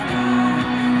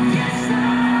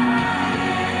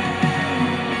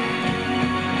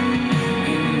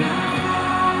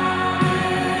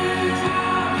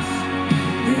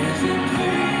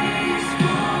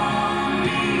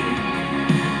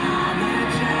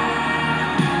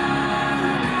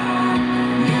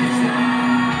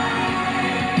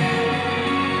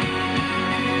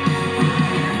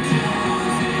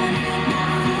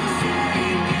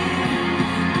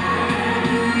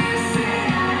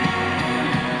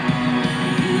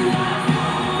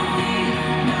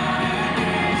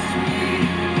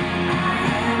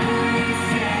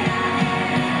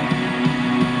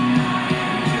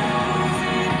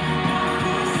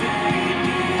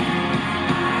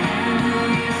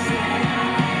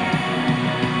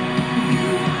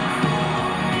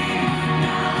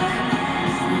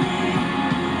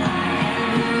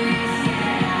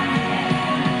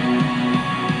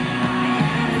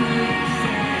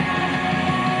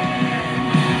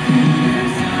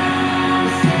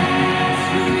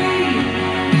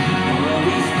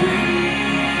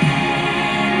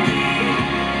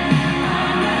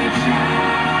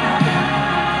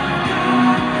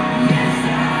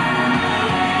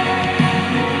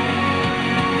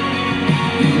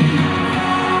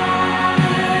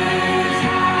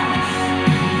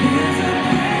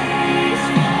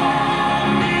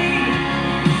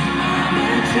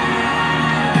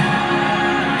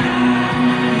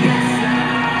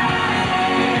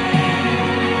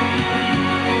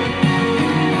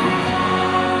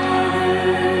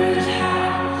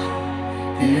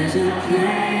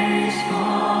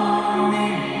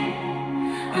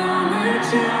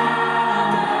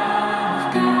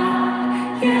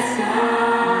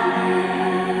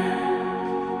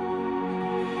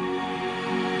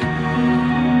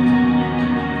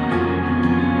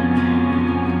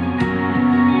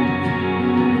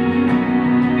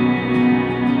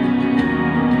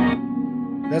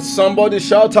Can somebody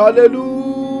shout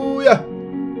hallelujah?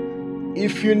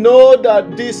 If you know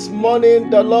that this morning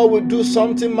the Lord will do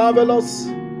something marvelous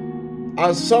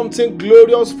and something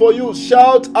glorious for you,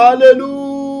 shout hallelujah.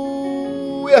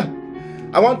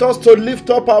 I want us to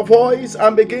lift up our voice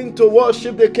and begin to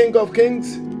worship the King of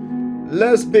Kings.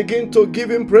 Let's begin to give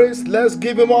him praise. Let's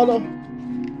give him honor.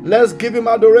 Let's give him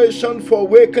adoration for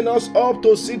waking us up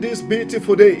to see this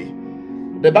beautiful day.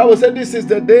 The Bible said this is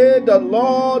the day the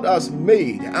Lord has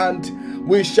made, and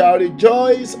we shall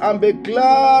rejoice and be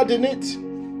glad in it.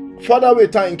 Father, we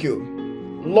thank you.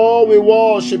 Lord, we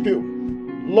worship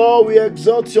you. Lord, we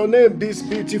exalt your name this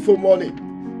beautiful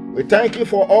morning. We thank you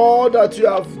for all that you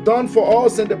have done for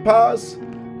us in the past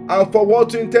and for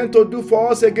what you intend to do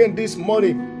for us again this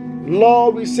morning.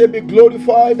 Lord, we say be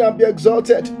glorified and be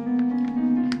exalted.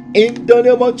 In the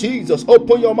name of Jesus,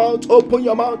 open your mouth, open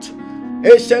your mouth.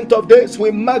 Ancient of days,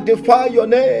 we magnify your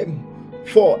name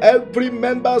for every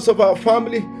members of our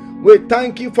family. We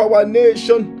thank you for our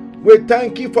nation. We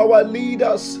thank you for our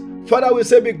leaders. Father, we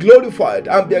say be glorified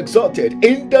and be exalted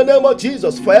in the name of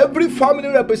Jesus. For every family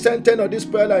represented on this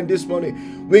prayer line this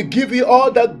morning, we give you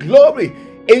all the glory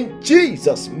in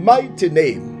Jesus' mighty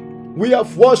name. We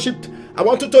have worshipped. I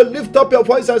want you to lift up your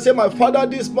voice and say, my Father,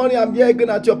 this morning I'm here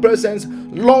again at your presence.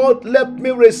 Lord, let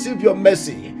me receive your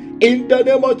mercy. In the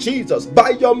name of Jesus,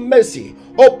 by your mercy,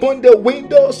 open the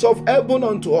windows of heaven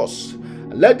unto us.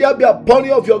 Let there be a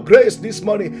pouring of your grace this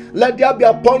morning. Let there be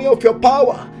a pouring of your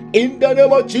power. In the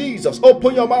name of Jesus,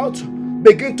 open your mouth.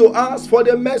 Begin to ask for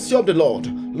the mercy of the Lord.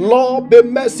 Lord, be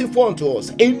merciful unto us.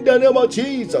 In the name of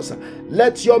Jesus,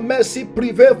 let your mercy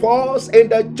prevail for us in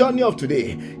the journey of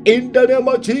today. In the name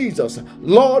of Jesus,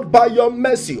 Lord, by your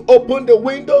mercy, open the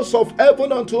windows of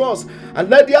heaven unto us. And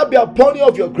let there be a pouring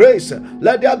of your grace.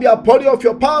 Let there be a pouring of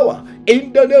your power.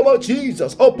 In the name of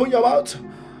Jesus, open your mouth.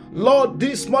 Lord,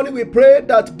 this morning we pray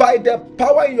that by the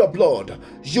power in your blood,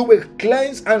 you will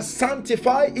cleanse and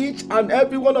sanctify each and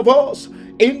every one of us.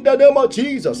 In the name of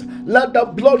Jesus, let the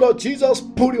blood of Jesus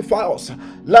purify us.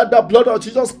 Let the blood of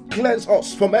Jesus cleanse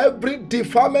us from every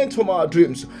defilement from our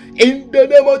dreams. In the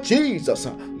name of Jesus,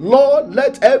 Lord,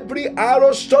 let every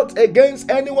arrow shot against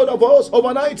any one of us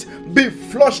overnight be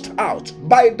flushed out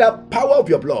by the power of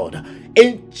your blood.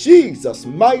 In Jesus'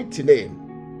 mighty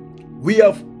name, we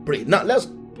have prayed. Now let's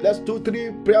do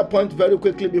 3 prayer points very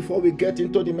quickly before we get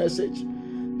into the message.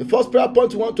 The first prayer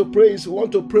point we want to pray is we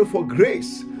want to pray for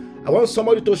grace. I want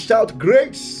somebody to shout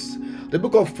grace. The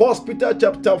book of 1 Peter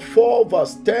chapter 4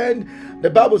 verse 10, the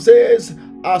Bible says,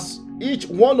 as each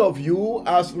one of you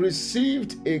has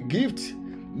received a gift,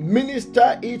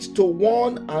 minister it to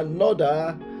one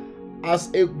another as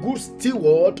a good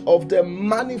steward of the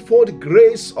manifold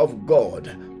grace of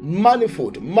God.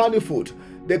 Manifold.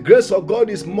 The grace of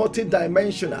God is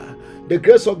multidimensional. The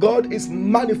grace of God is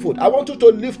manifold. I want you to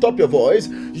lift up your voice.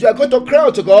 You are going to cry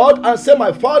out to God and say,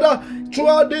 my Father,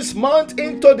 throughout this month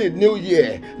into the new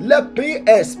year, let me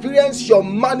experience your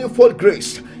manifold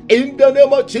grace. In the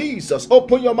name of Jesus,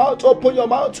 open your mouth, open your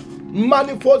mouth.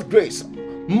 Manifold grace,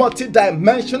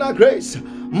 multidimensional grace,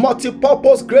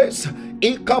 multi-purpose grace.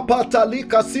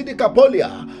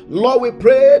 Lord, we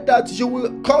pray that you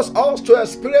will cause us to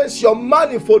experience your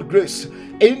manifold grace.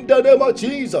 In the name of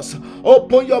Jesus,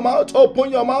 open your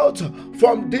mouth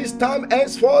from this time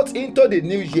henceforth into the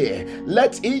new year.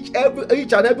 Let each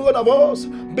and every one of us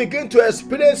begin to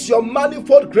experience your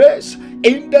manifold grace.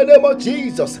 In the name of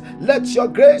Jesus, let your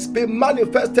grace be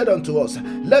manifested unto us.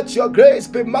 Let your grace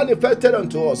be manifested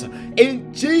unto us.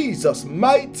 In Jesus'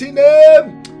 mighty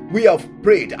name, we have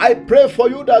prayed. I pray for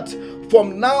you that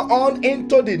from now on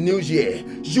into the new year,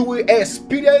 you will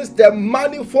experience the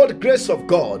manifold grace of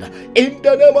God. In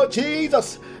the name of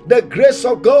Jesus, the grace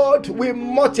of God will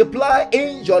multiply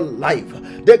in your life.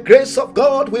 The grace of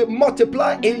God will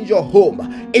multiply in your home.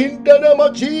 In the name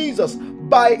of Jesus,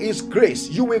 by his grace,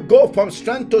 you will go from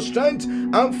strength to strength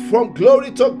and from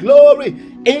glory to glory.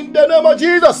 In the name of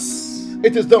Jesus,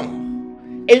 it is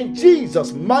done. In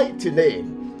Jesus' mighty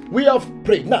name, we have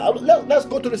prayed. Now, let's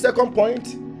go to the second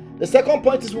point. The second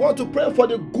point is we want to pray for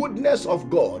the goodness of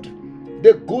God.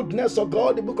 The goodness of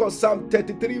God. The book of Psalm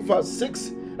 23 verse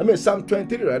 6. Psalm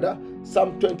 23 rather.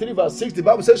 Psalm 23 verse 6. The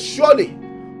Bible says, surely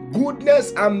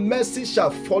goodness and mercy shall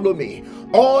follow me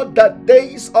all the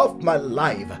days of my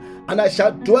life, and I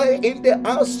shall dwell in the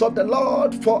house of the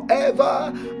Lord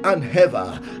forever and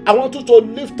ever. I want you to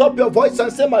lift up your voice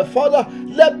and say, my Father,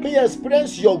 let me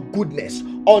experience your goodness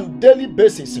on daily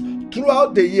basis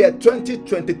throughout the year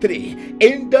 2023.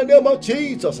 In the name of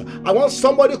Jesus, I want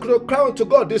somebody to cry out to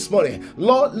God this morning.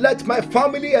 Lord, let my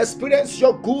family experience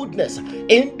your goodness.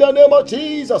 In the name of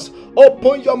Jesus,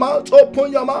 open your mouth,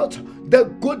 open your mouth. the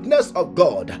goodness of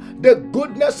God, the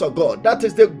goodness of God, that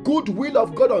is the good will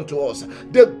of God unto us,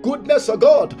 the goodness of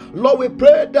God. Lord, we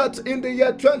pray that in the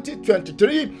year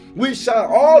 2023, we shall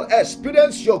all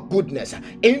experience your goodness.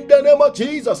 In the name of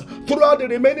Jesus, throughout the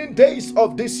remaining days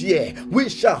of this year, we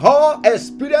shall all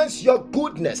experience your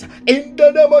goodness. In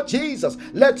the name of Jesus,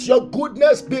 let your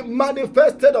goodness be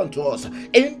manifested unto us.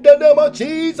 In the name of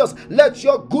Jesus, let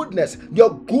your goodness,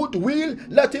 your goodwill,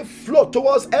 let it flow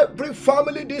towards every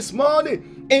family this morning.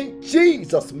 In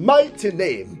Jesus' mighty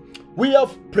name, we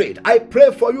have prayed. I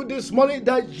pray for you this morning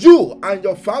that you and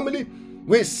your family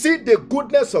will see the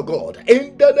goodness of God.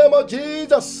 In the name of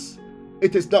Jesus,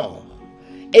 it is done.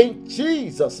 In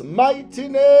Jesus' mighty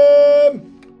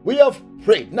name, we have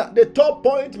prayed. Now, the third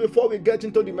point before we get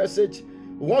into the message,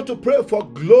 we want to pray for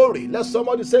glory. Let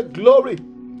somebody say glory.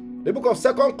 The book of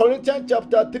 2 Corinthians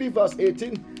chapter 3 verse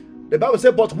 18, the Bible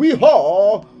says, but we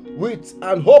all with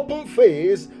an open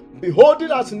face, beholding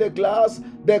as in a glass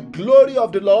the glory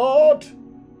of the Lord,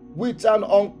 with an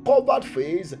uncovered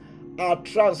face, are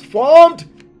transformed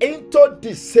into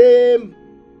the same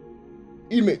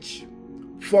image,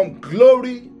 from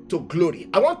glory to glory.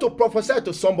 I want to prophesy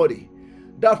to somebody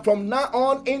that from now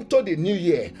on into the new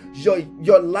year,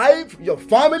 your life, your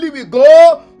family will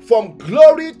go from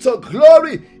glory to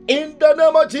glory. In the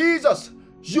name of Jesus,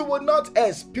 you will not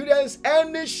experience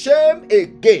any shame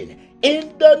again.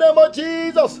 In the name of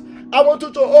Jesus, I want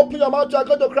you to open your mouth and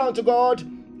go to cry to God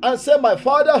and say, my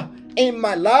Father, in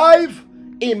my life,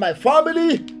 in my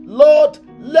family, Lord,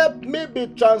 let me be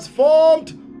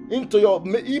transformed into your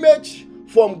image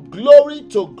from glory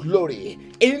to glory.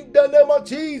 In the name of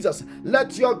Jesus,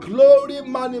 let your glory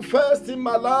manifest in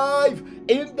my life.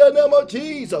 In the name of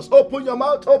Jesus, open your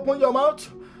mouth, open your mouth.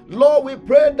 Lord, we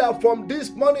pray that from this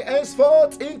morning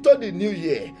henceforth into the new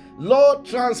year, Lord,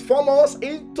 transform us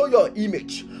into your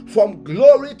image from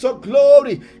glory to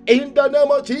glory. In the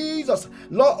name of Jesus,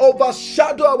 Lord,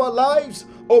 overshadow our lives,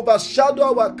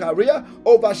 overshadow our career,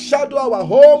 overshadow our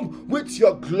home with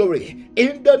your glory.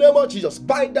 In the name of Jesus,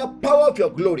 by the power of your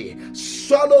glory,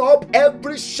 swallow up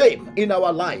every shame in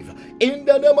our life. In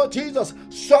the name of Jesus,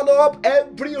 swallow up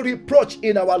every reproach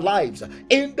in our lives.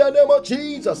 In the name of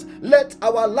Jesus, let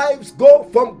our lives go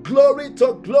from glory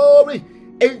to glory.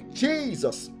 In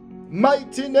Jesus'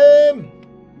 mighty name,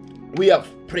 we have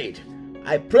prayed.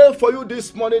 I pray for you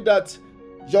this morning that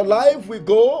your life will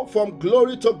go from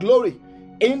glory to glory.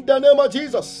 In the name of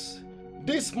Jesus,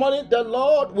 this morning the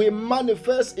Lord will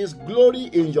manifest His glory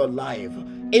in your life.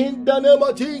 In the name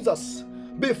of Jesus,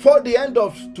 before the end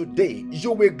of today,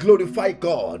 you will glorify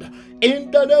God.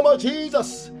 In the name of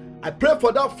Jesus, I pray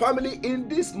for that family in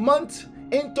this month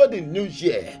into the new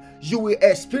year. You will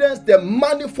experience the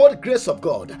manifold grace of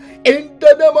God. In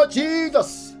the name of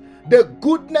Jesus, the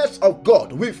goodness of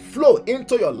God will flow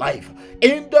into your life.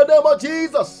 In the name of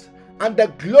Jesus, and the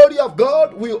glory of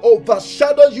God will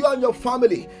overshadow you and your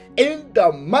family. In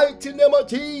the mighty name of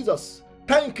Jesus.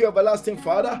 Thank you, everlasting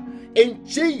Father. In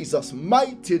Jesus'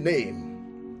 mighty name,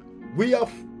 we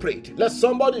have prayed. Let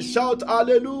somebody shout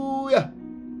hallelujah.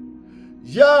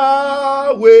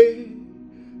 Yahweh,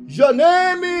 your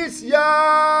name is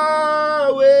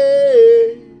Yahweh.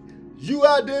 You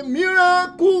are the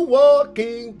miracle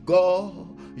working God.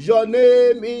 Your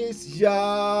name is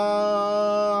Yahweh.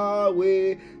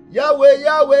 Yahweh,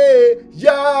 Yahweh,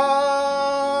 Yahweh.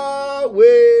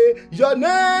 Your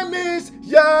name is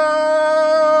Yahweh.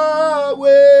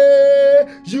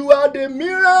 You are the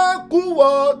miracle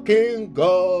working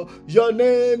God. Your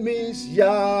name is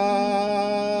Yahweh.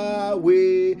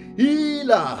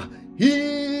 Healer,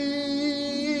 healer.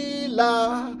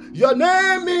 Your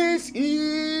name is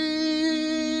healer.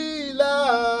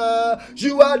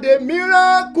 You are the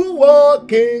miracle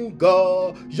working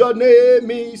God. Your name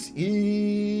is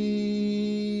healer.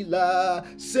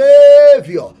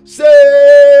 Savior, Savior.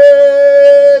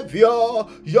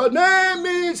 Your name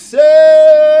is Savior.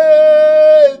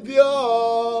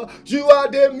 You are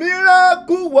the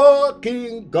miracle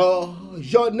working God.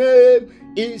 Your name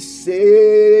is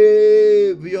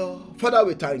Savior. Father,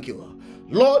 we thank you.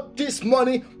 Lord, this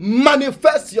morning,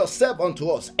 manifest yourself unto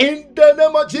us. In the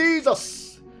name of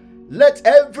Jesus, let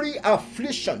every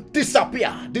affliction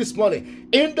disappear this morning.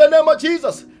 In the name of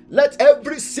Jesus, let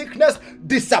every sickness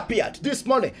disappear this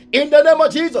morning. In the name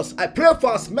of Jesus, I pray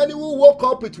for as many who woke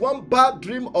up with one bad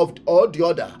dream or the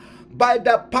other. By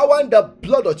the power and the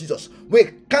blood of Jesus,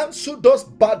 we cancel those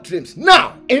bad dreams.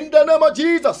 Now, in the name of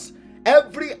Jesus,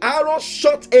 every arrow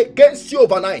shot against you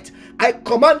overnight, I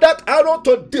command that arrow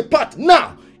to depart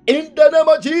now. In the name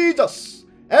of Jesus,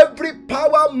 every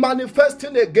power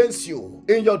manifesting against you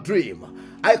in your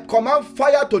dream, I command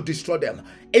fire to destroy them.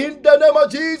 In the name of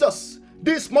Jesus,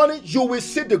 This morning, you will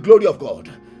see the glory of God.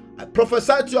 I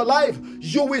prophesy to your life,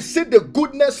 you will see the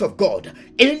goodness of God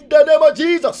in the name of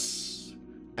Jesus.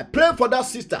 I pray for that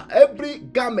sister. Every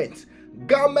garment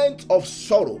of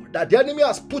sorrow that the enemy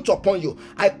has put upon you,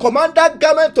 I command that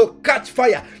garment to catch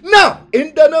fire now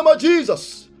in the name of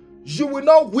Jesus. You will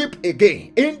not weep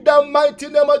again in the mighty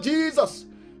name of Jesus.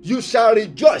 You shall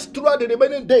rejoice throughout the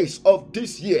remaining days of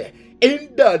this year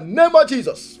in the name of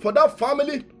Jesus. For that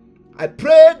family, I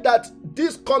pray that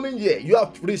this coming year, you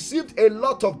have received a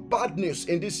lot of bad news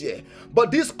in this year. But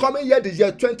this coming year, the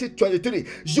year 2023,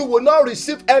 you will not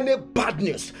receive any bad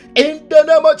news. In the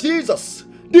name of Jesus,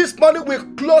 this morning we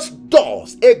close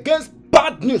doors against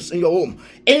bad news in your home.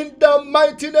 In the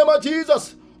mighty name of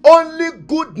Jesus, only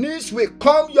good news will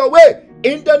come your way.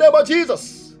 In the name of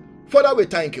Jesus. Father, we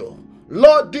thank you.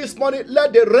 Lord, this morning,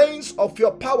 let the rains of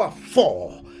your power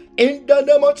fall. In the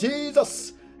name of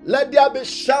Jesus. Let there be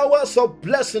showers of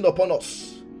blessing upon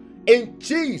us. In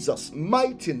Jesus'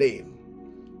 mighty name,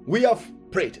 we have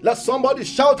prayed. Let somebody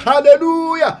shout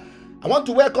hallelujah. I want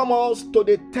to welcome us to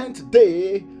the 10th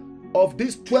day of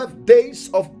these 12 days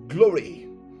of glory.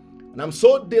 And I'm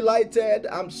so delighted,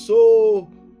 I'm so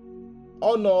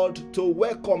honored to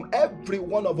welcome every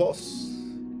one of us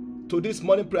to this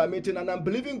morning prayer meeting. And I'm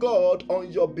believing God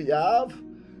on your behalf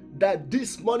that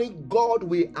this morning God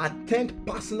will attend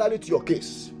personally to your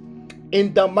case.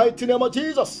 In the mighty name of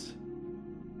Jesus.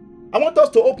 I want us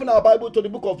to open our Bible to the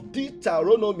book of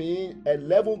Deuteronomy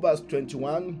 11 verse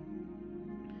 21.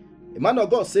 The man of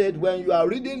God said, when you are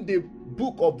reading the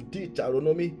book of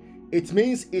Deuteronomy, it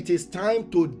means it is time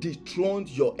to dethrone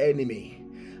your enemy.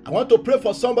 I want to pray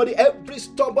for somebody, every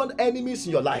stubborn enemies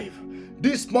in your life.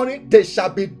 This morning, they shall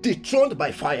be dethroned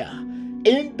by fire.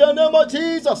 In the name of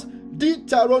Jesus.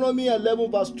 Deuteronomy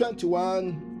 11 verse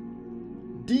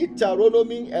 21.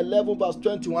 Deuteronomy 11 verse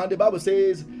 21. The Bible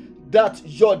says that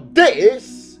your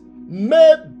days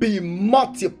may be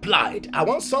multiplied. I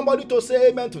want somebody to say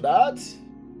amen to that.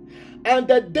 And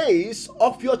the days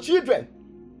of your children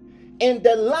in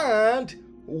the land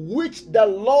which the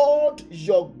Lord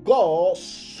your God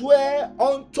sware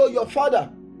unto your father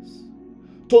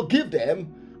to give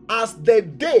them, as the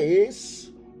days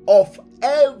of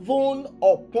heaven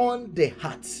upon the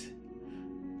heart.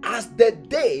 As the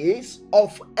days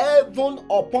of heaven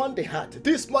upon the heart.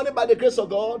 This morning, by the grace of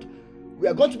God, we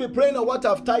are going to be praying on what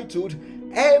I've titled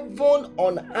Heaven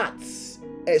on Earth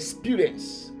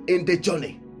Experience in the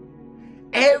Journey.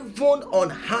 Heaven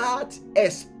on Earth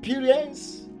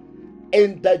Experience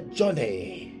in the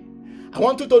Journey. I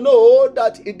want you to know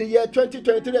that in the year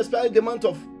 2023, especially the month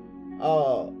of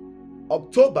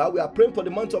October, we are praying for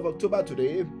the month of October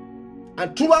today.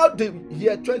 And throughout the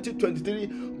year 2023,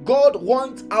 God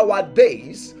wants our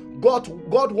days, God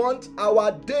wants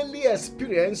our daily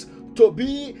experience to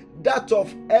be that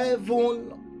of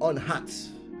heaven on earth.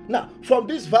 Now, from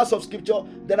this verse of scripture,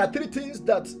 there are three things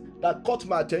that caught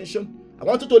my attention. I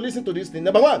want you to listen to this thing.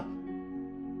 Number one,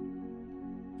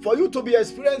 for you to be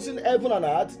experiencing heaven on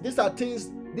earth, these are things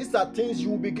you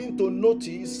will begin to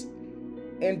notice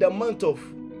in the month of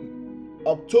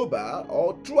October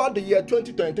or throughout the year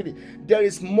 2023. There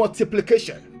is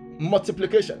multiplication.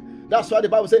 That's why the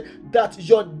Bible says that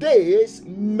your days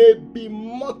may be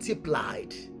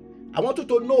multiplied. I want you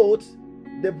to note,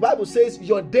 the Bible says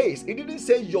your days. It didn't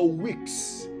say your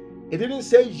weeks. It didn't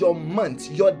say your months,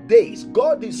 your days.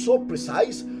 God is so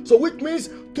precise. So which means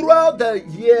throughout the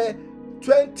year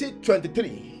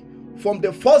 2023, from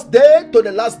the first day to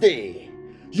the last day,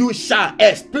 you shall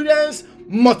experience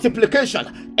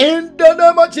multiplication in the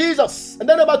name of Jesus. And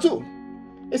then number two,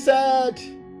 it said,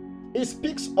 it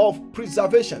speaks of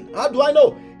preservation. How do I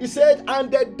know? It said, and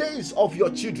the days of your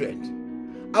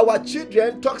children. Our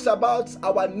children talks about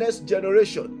our next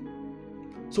generation.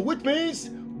 So which means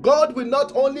God will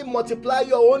not only multiply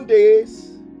your own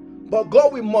days, but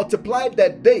God will multiply the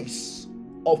days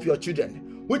of your children.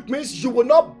 Which means you will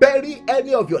not bury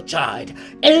any of your child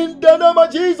in the name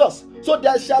of Jesus. So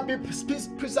there shall be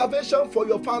preservation for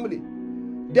your family.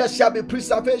 There shall be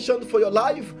preservation for your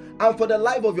life and for the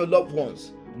life of your loved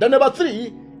ones. Then number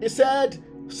three, it said,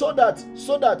 so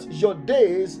that your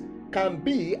days can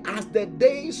be as the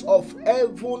days of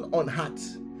heaven on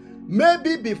earth.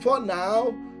 Maybe before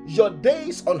now, your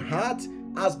days on earth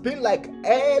has been like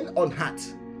hell on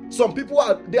earth. Some people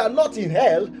are not in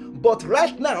hell, but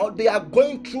right now they are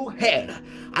going through hell.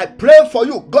 I pray for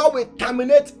you, God will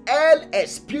terminate hell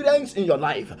experience in your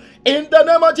life in the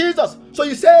name of Jesus. So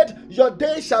he said, your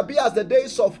days shall be as the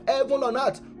days of heaven on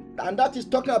earth. And that is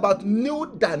talking about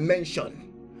new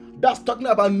dimension. That's talking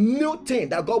about new thing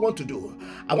that God wants to do.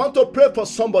 I want to pray for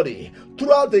somebody.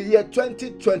 Throughout the year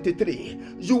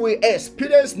 2023, you will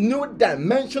experience new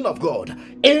dimension of God.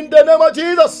 In the name of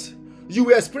Jesus, you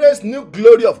will experience new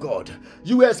glory of God.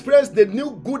 You will experience the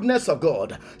new goodness of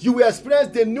God. You will experience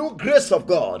the new grace of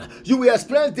God. You will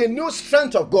experience the new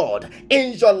strength of God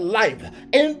in your life.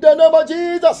 In the name of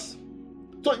Jesus.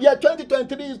 So year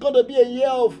 2023 is going to be a year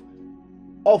of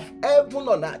heaven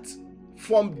on earth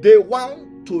from day one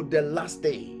to the last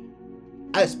day,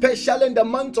 especially in the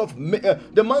month of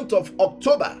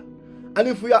October. And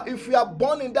if we are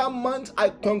born in that month, I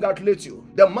congratulate you.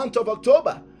 The month of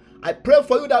October, I pray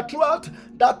for you that throughout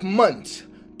that month,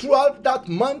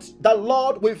 the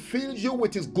Lord will fill you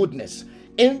with His goodness.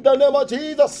 In the name of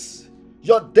Jesus,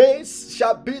 your days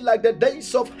shall be like the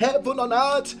days of heaven on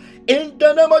earth. In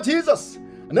the name of Jesus.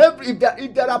 And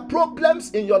if there are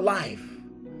problems in your life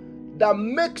that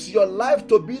makes your life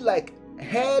to be like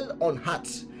hell on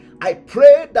earth, I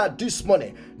pray that this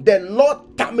morning the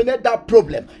Lord terminate that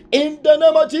problem in the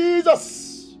name of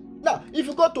Jesus. Now, if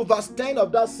you go to verse 10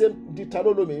 of that same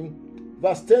Deuteronomy,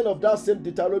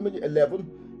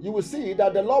 11, you will see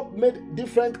that the Lord made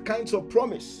different kinds of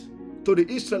promise to the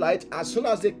Israelites as soon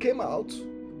as they came out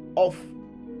of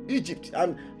Egypt.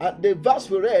 And the verse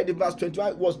we read in verse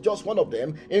 21 was just one of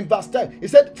them. In verse 10, He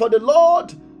said, for the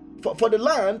land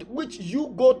which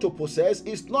you go to possess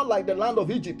is not like the land of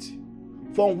Egypt,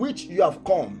 from which you have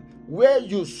come, where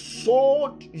you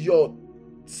sowed your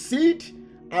seed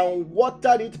and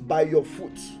watered it by your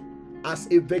foot as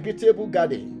a vegetable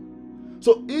garden.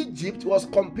 So Egypt was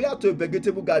compared to a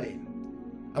vegetable garden.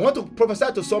 I want to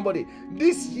prophesy to somebody.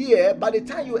 This year, by the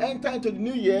time you enter into the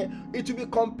new year, it will be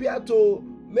compared to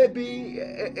maybe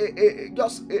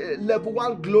just level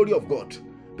 1 glory of God.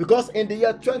 Because in the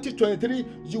year 2023,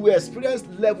 you will experience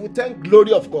level 10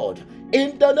 glory of God.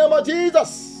 In the name of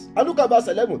Jesus. And look at verse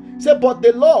 11. Say, but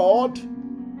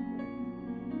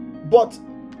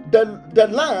the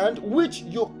land which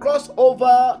you cross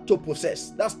over to possess,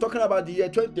 that's talking about the year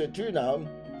 2023 now,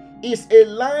 is a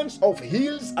land of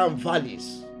hills and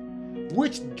valleys,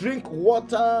 which drink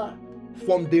water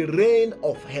from the rain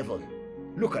of heaven.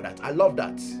 Look at that. I love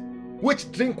that.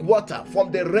 Which drink water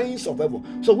from the rains of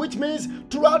heaven. So which means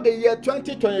throughout the year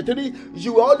 2023,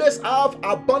 you will always have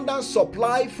abundant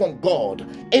supply from God.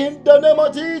 In the name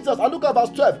of Jesus. And look at verse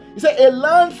 12. He said, a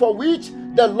land for which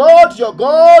the Lord your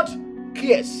God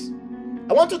cares.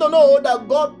 I want you to know that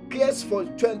God cares for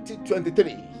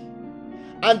 2023.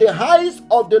 And the eyes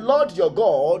of the Lord your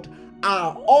God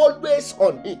are always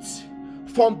on it,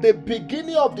 from the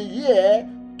beginning of the year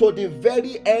to the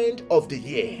very end of the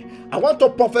year. I want to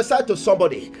prophesy to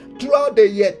somebody throughout the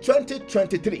year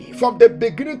 2023, from the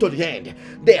beginning to the end,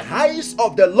 the eyes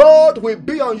of the Lord will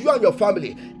be on you and your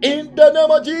family. In the name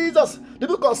of Jesus. The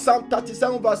book of Psalm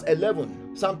 37 verse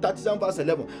 11. Psalm 37 verse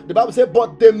 11. The Bible says,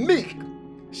 but the meek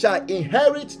shall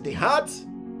inherit the earth,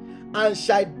 and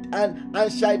shall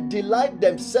delight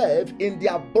themselves in the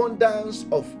abundance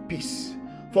of peace.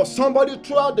 For somebody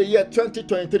throughout the year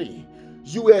 2023,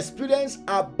 you will experience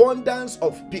abundance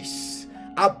of peace.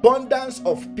 Abundance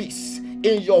of peace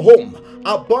in your home.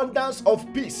 Abundance of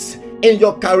peace in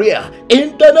your career.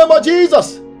 In the name of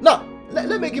Jesus. Now,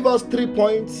 let me give us 3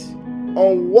 points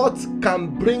on what can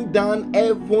bring down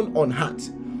heaven on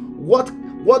earth. What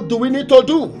do we need to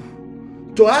do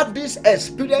to have this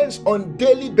experience on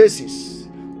daily basis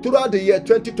throughout the year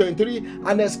 2023,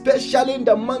 and especially in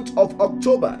the month of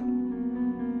October?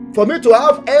 For me to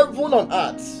have heaven on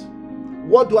earth,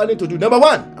 what do I need to do? Number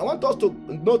one, I want us to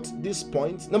note this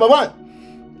point. Number one,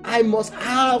 I must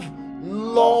have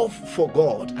love for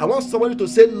God. I want somebody to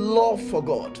say love for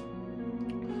God.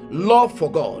 Love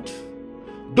for God.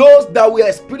 Those that will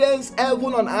experience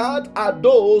heaven on earth are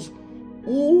those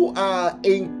who are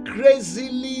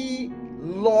increasingly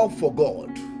love for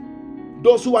God.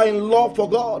 Those who are in love for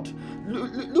God.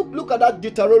 Look at that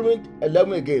Deuteronomy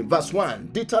 11 again, verse 1.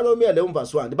 Deuteronomy 11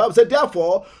 verse 1. The Bible said,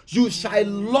 therefore, you shall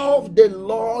love the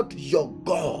Lord your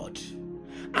God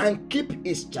and keep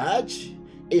his charge,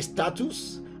 his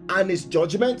statutes, and his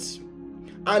judgments,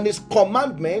 and his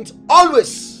commandments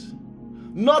always,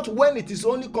 not when it is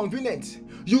only convenient.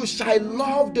 You shall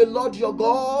love the Lord your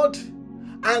God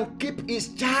and keep his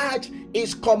charge,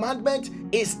 his commandment,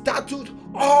 his statute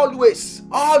always.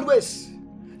 Always.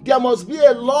 There must be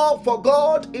a love for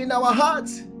God in our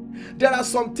hearts. There are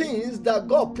some things that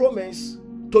God promised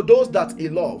to those that he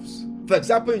loves. For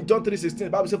example, in John 3:16,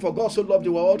 the Bible says, for God so loved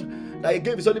the world that he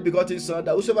gave his only begotten Son,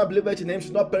 that whosoever believeth in him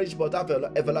should not perish but have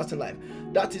everlasting life.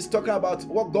 That is talking about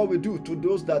what God will do to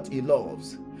those that he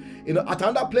loves. At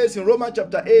another place in Romans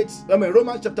chapter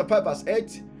 5 verse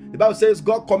 8, The Bible says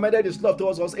God commended his love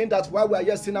towards us in that while we are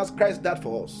yet sinners, Christ died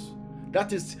for us.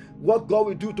 That is what God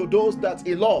will do to those that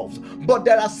he loves. But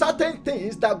there are certain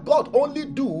things that God only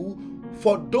do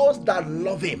for those that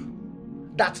love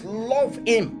him, that love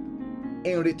him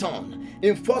in return.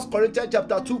 In 1 Corinthians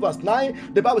chapter 2 verse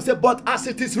 9, the Bible says, but as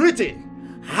it is written,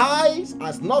 eyes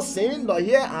has not seen nor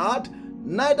ear heard,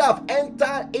 neither have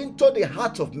entered into the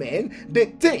heart of men the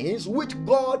things which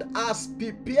God has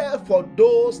prepared for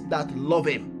those that love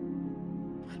him.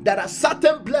 There are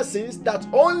certain blessings that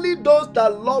only those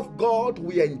that love God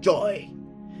will enjoy.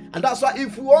 And that's why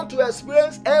if we want to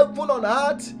experience heaven on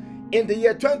earth in the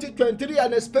year 2023,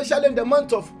 and especially in the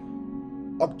month of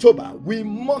October, we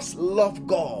must love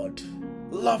God.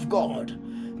 Love God.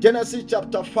 Genesis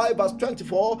chapter 5 verse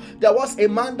 24, there was a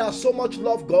man that so much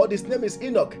loved God. His name is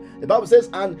Enoch. The Bible says,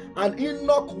 and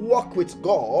Enoch walked with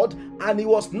God, and he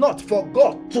was not, for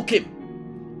God took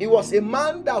him. He was a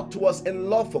man that was in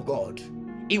love for God.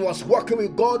 He was working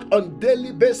with God on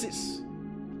daily basis.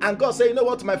 And God said, you know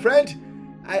what, my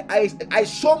friend? I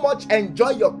so much enjoy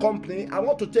your company. I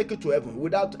want to take you to heaven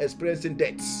without experiencing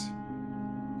death.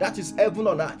 That is heaven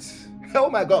on earth. Oh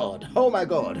my God. Oh my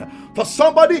God. For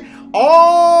somebody,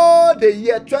 all the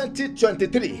year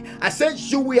 2023, I said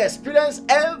you will experience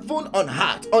heaven on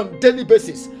earth on daily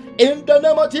basis. In the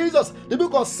name of Jesus. The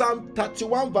book of Psalm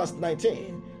 31 verse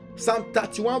 19. Psalm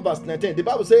 31 verse 19. The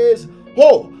Bible says,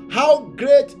 oh, how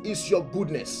great is your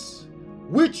goodness,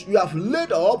 which you have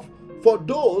laid up for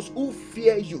those who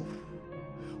fear you,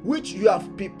 which you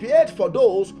have prepared for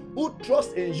those who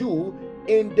trust in you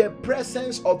in the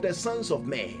presence of the sons of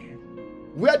men.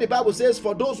 Where the Bible says,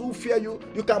 for those who fear you,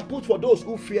 you can put for those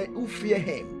who fear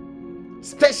him.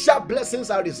 Special blessings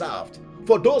are reserved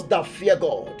for those that fear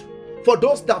God. For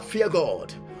those that fear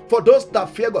God. For those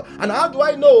that fear God. And how do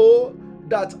I know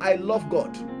that I love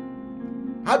God?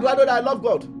 How do I know that I love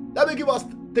God? Let me give us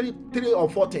three or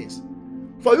four things.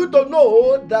 For you to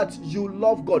know that you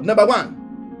love God. Number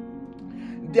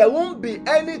one, there won't be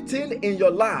anything in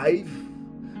your life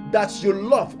that you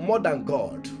love more than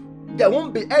God. There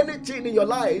won't be anything in your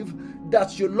life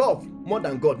that you love more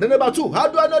than God. Then number two, how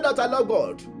do I know that I love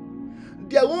God?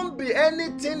 There won't be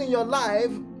anything in your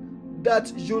life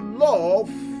that you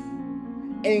love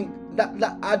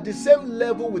that at the same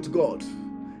level with God.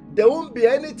 There won't be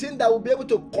anything that will be able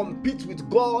to compete with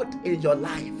God in your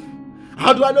life.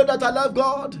 How do I know that I love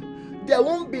God? There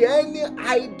won't be any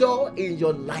idol in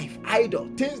your life. Idol,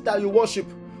 things that you worship.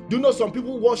 Do you know some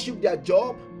people worship their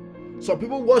job? Some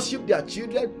people worship their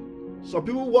children. Some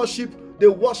people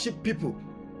worship people.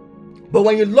 But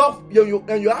when you love,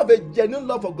 and you have a genuine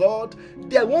love for God,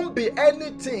 there won't be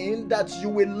anything that you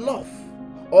will love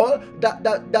or that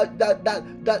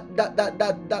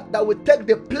will take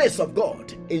the place of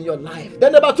God in your life.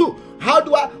 Then number two,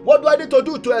 what do I need to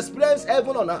do to experience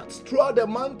heaven on earth throughout the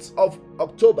month of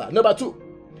October? Number two,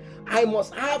 I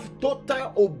must have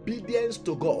total obedience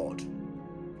to God.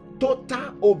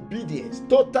 Total obedience.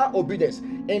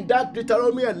 In that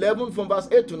Deuteronomy 11 from verse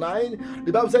 8 to 9,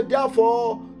 the Bible said,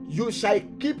 therefore you shall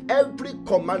keep every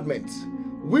commandment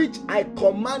which I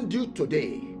command you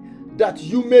today, that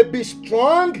you may be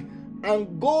strong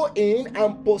and go in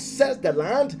and possess the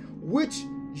land which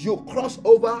you cross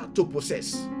over to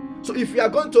possess. So if you are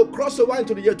going to cross over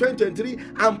into the year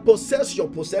 2023 and possess your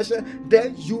possession,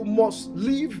 then you must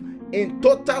live in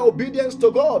total obedience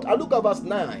to God. And look at verse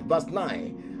 9.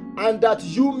 And that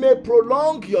you may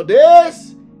prolong your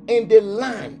days in the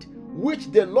land which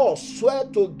the Lord swore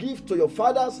to give to your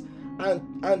fathers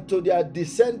and to their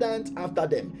descendants after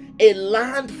them, a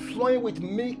land flowing with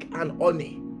milk and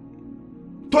honey.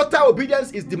 Total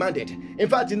obedience is demanded. In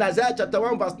fact, in Isaiah chapter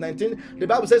 1 verse 19, the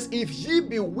Bible says, if ye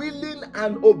be willing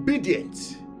and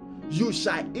obedient, you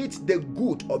shall eat the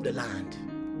good of the land.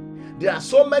 There are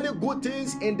so many good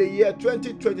things in the year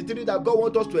 2023 that God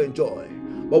wants us to enjoy.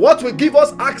 But what will give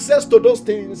us access to those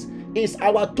things is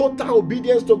our total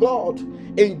obedience to God.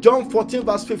 In John 14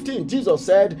 verse 15, Jesus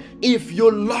said, if you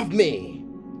love me,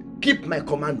 keep my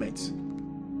commandments.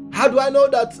 How do I know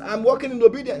that I'm walking in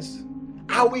obedience?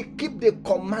 I will keep the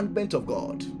commandment of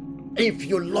God. If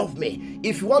you love me,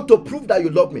 if you want to prove that you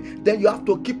love me, then you have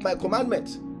to keep my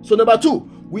commandments. So number two,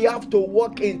 we have to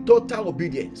walk in total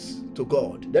obedience to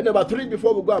God. Then number three,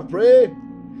 before we go and pray,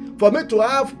 for me to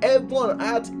have heaven on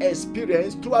earth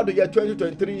experience throughout the year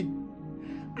 2023,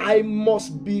 I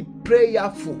must be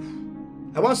prayerful.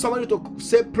 I want somebody to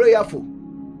say prayerful.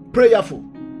 Prayerful.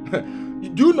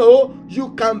 Do you know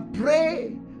you can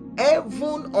pray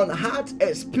heaven on earth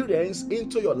experience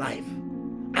into your life?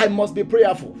 I must be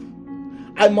prayerful.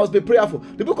 I must be prayerful.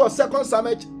 The book of 2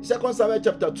 Samuel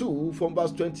chapter 2 from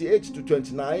verse 28 to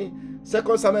 29,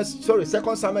 2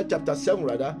 Samuel chapter 7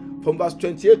 rather, from verse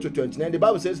 28 to 29. The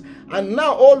Bible says, and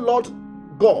now, O Lord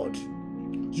God,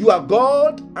 you are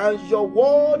God, and your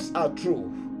words are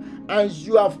true, and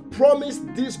you have promised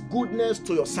this goodness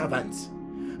to your servants.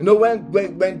 You know,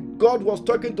 when God was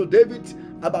talking to David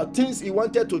about things he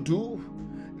wanted to do,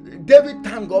 David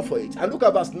thanked God for it. And look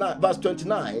at verse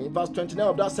 29 of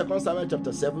that 2 Samuel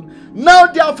chapter 7. Now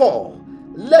therefore,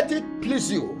 let it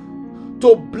please you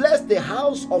to bless the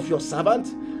house of your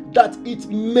servant, that it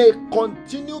may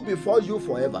continue before you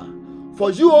forever. For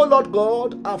you, O Lord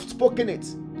God, have spoken it,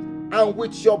 and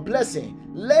with your blessing,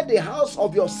 let the house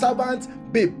of your servant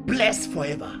be blessed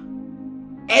forever.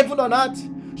 Heaven on earth,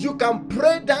 you can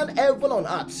pray down heaven on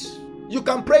earth. You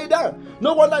can pray down.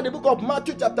 No wonder in the book of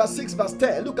Matthew chapter 6 verse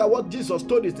 10, look at what Jesus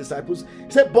told his disciples.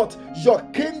 He said, but your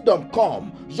kingdom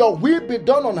come, your will be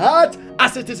done on earth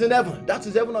as it is in heaven. That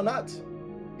is heaven on earth.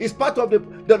 It's part of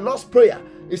the Lord's Prayer.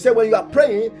 He said, when you are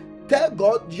praying, tell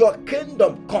God, your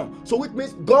kingdom come. So it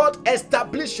means, God,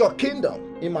 establish your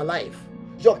kingdom in my life.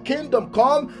 Your kingdom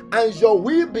come, and your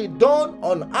will be done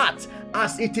on earth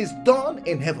as it is done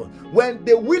in heaven. When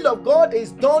the will of God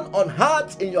is done on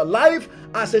earth in your life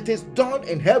as it is done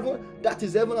in heaven, that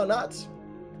is heaven on earth.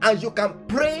 And you can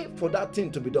pray for that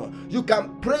thing to be done. You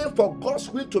can pray for God's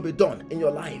will to be done in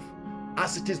your life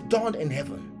as it is done in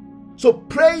heaven. So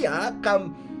prayer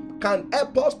can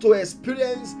help us to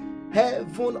experience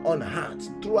heaven on earth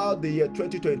throughout the year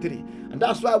 2023. And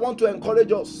that's why I want to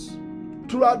encourage us.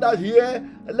 Throughout that year,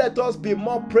 let us be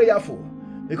more prayerful,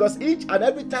 because each and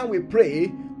every time we pray,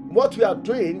 what we are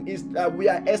doing is that we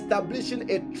are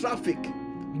establishing a traffic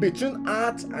between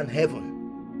earth and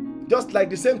heaven. Just like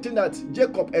the same thing that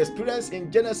Jacob experienced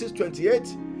in Genesis 28.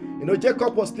 You know,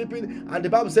 Jacob was sleeping, and the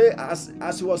Bible says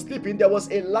as he was sleeping, there was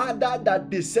a ladder that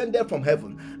descended from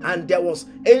heaven, and there was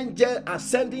angel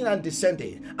ascending and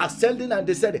descending, ascending and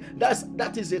descending.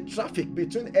 That is a traffic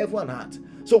between heaven and earth.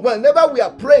 So whenever we are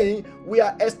praying, we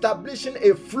are establishing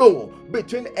a flow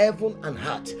between heaven and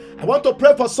earth. I want to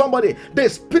pray for somebody. The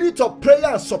spirit of prayer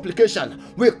and supplication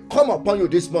will come upon you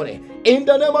this morning, in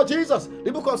the name of Jesus.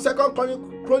 The book of 2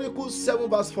 Chronicles 7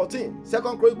 verse 14. 2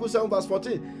 Chronicles 7 verse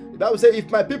 14. The Bible says, if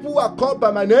my people who are called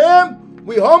by my name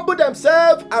will humble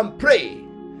themselves and pray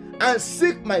and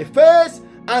seek my face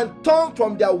and turn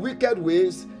from their wicked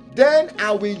ways, then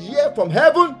I will hear from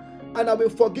heaven, and I will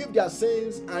forgive their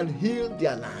sins and heal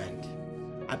their land.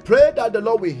 I pray that the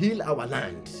Lord will heal our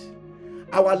land.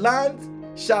 Our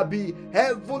land shall be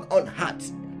heaven on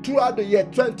earth throughout the year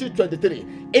 2023.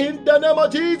 In the name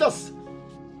of Jesus.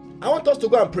 I want us to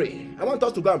go and pray.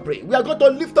 We are going to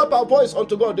lift up our voice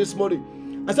unto God this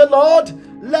morning and say, Lord,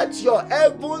 let your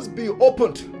heavens be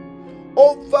opened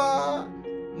over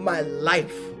my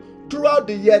life throughout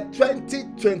the year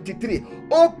 2023.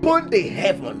 Open the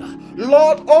heaven.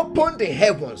 Lord, open the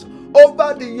heavens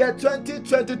over the year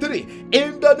 2023.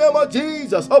 In the name of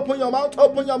Jesus. Open your mouth.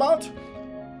 Open your mouth.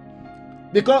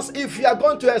 Because if you are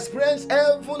going to experience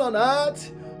heaven on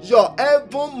earth, your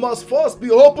heaven must first be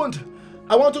opened.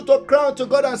 I want you to cry out to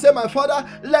God and say, my Father,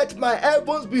 let my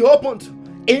heavens be opened.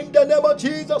 In the name of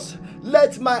Jesus,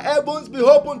 let my heavens be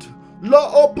opened.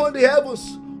 Lord, open the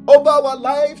heavens over our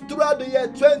life throughout the year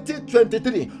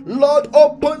 2023. Lord,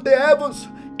 open the heavens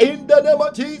in the name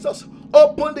of Jesus.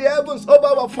 Open the heavens over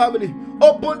our family.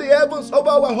 Open the heavens over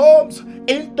our homes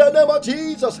in the name of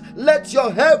Jesus. Let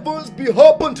your heavens be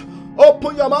opened.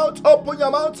 Open your mouth. Open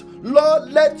your mouth.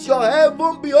 Lord, let your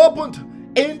heaven be opened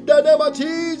in the name of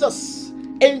Jesus.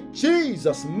 In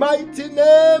Jesus' mighty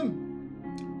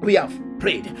name, we have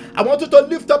prayed. I want you to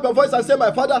lift up your voice and say,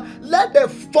 my Father, let the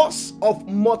force of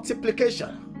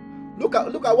multiplication. Look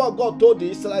at what God told the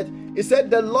Israelites. He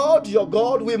said, the Lord your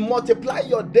God will multiply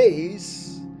your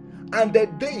days and the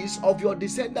days of your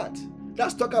descendants.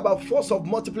 That's talking about force of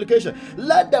multiplication.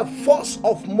 Let the force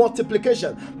of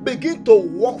multiplication begin to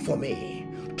work for me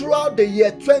throughout the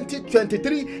year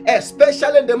 2023,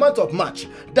 especially in the month of March.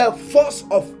 The force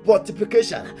of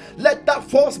multiplication, let that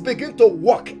force begin to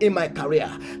work in my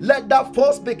career. Let that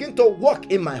force begin to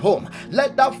work in my home.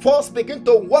 Let that force begin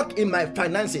to work in my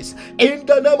finances. In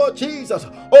the name of Jesus,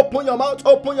 open your mouth,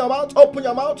 open your mouth, open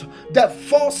your mouth. The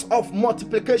force of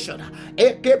multiplication.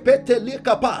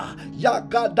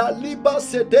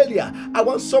 I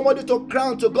want somebody to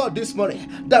cry to God this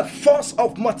morning. The force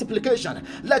of multiplication,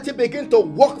 let it begin to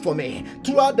work work for me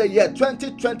throughout the year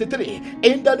 2023.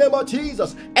 In the name of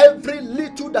Jesus, every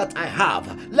little that I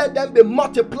have, let them be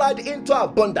multiplied into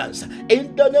abundance.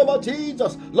 In the name of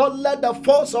Jesus, Lord, let the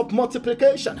force of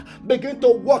multiplication begin to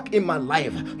work in my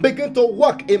life, begin to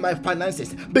work in my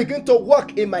finances, begin to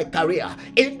work in my career.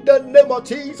 In the name of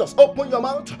Jesus, open your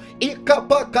mouth. The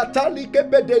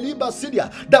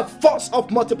force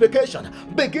of multiplication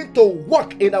begin to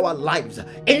work in our lives.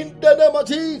 In the name of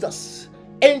Jesus.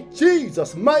 In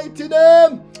Jesus' mighty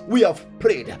name, we have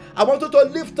prayed. I want you to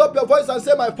lift up your voice and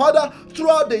say, my Father,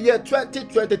 throughout the year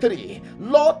 2023,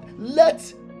 Lord,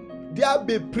 let there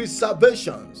be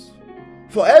preservations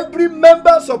for every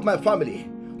members of my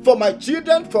family, for my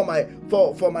children, for my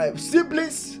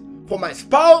siblings, for my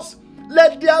spouse.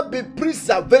 Let there be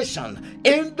preservation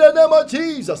in the name of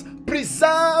Jesus.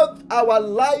 Preserve our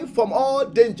life from all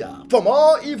danger, from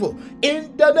all evil.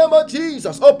 In the name of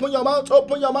Jesus. Open your mouth,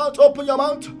 open your mouth, open your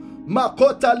mouth.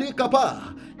 Makota likapa.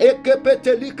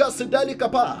 Ekepetelika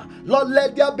sidalikapa. Lord,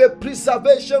 let there be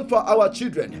preservation for our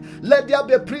children. Let there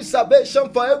be preservation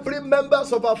for every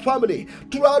members of our family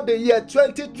throughout the year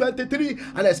 2023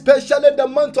 and especially the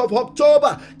month of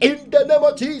October. In the name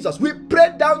of Jesus, we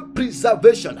pray down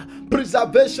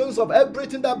preservations of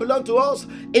everything that belongs to us.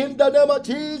 In the name of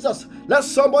Jesus, let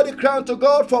somebody cry unto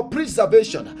God for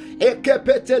preservation.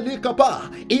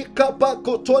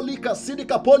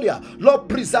 Lord,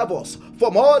 preserve us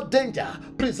from all danger.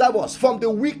 Preserve us from the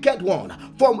wicked one,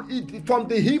 from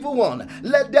the evil one.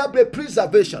 Let there be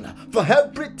preservation for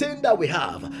everything that we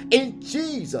have. In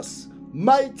Jesus'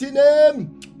 mighty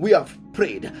name, we have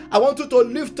prayed. I want you to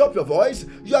lift up your voice.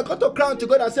 You are going to cry to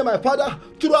God and say, my Father,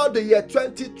 throughout the year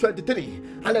 2023,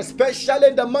 and especially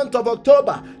in the month of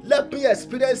October, let me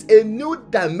experience a new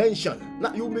dimension.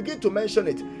 Now you begin to mention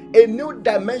it. A new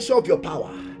dimension of your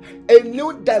power, a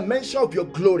new dimension of your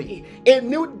glory, a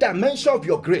new dimension of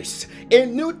your grace, a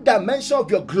new dimension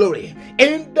of your glory.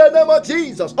 In the name of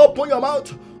Jesus, open your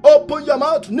mouth. Open your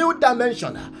mouth. New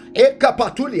dimension.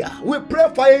 Ekapatulia. We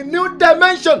pray for a new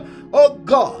dimension. Oh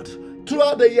God,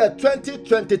 throughout the year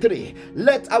 2023,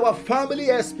 let our family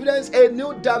experience a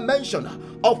new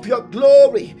dimension of your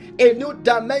glory, a new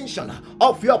dimension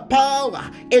of your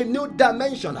power, a new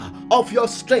dimension of your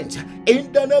strength.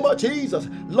 In the name of Jesus,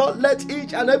 Lord, let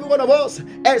each and every one of us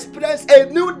experience a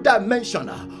new dimension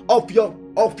of your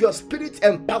spirit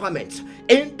empowerment.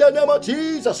 In the name of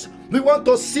Jesus, we want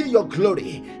to see your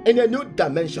glory in a new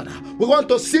dimension. We want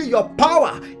to see your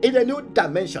power in a new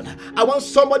dimension. I want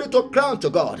somebody to cry to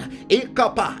God.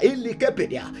 Ikapa,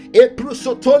 ilikepedia,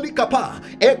 eprusotolikapa,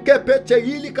 ekepete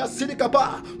ilika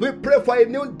silikapa. We pray for a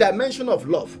new dimension of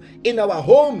love in our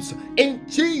homes. In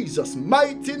Jesus'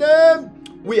 mighty name,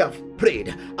 we have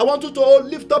prayed. I want you to all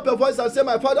lift up your voice and say,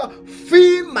 my Father,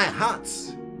 fill my heart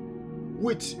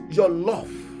with your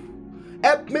love.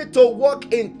 Help me to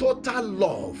walk in total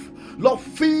love. Lord,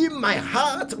 fill my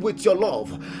heart with your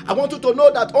love. I want you to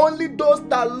know that only those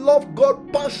that love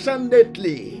God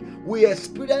passionately will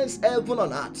experience heaven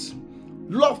on earth.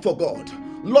 Love for God.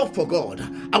 Love for God.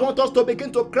 I want us to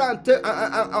begin to cry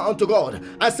unto God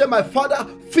and say, my Father,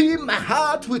 fill my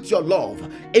heart with your love.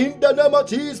 In the name of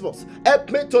Jesus, help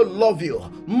me to love you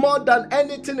more than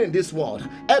anything in this world.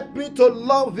 Help me to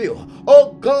love you,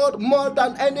 oh God, more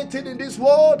than anything in this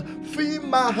world. Fill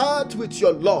my heart with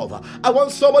your love. I want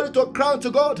somebody to cry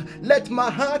unto God, let my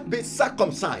heart be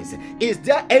circumcised. Is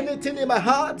there anything in my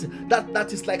heart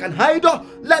that is like an idol?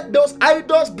 Let those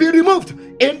idols be removed.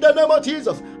 In the name of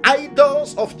Jesus,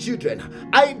 idols of children,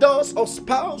 idols of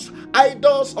spouse,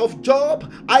 idols of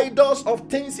job, idols of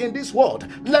things in this world,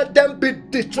 let them be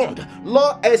dethroned.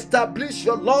 Lord, establish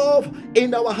your love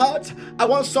in our heart. I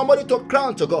want somebody to cry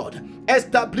unto God.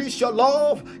 Establish your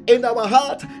love in our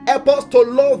heart. Help us to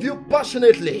love you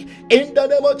passionately. In the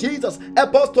name of Jesus,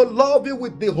 help us to love you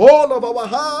with the whole of our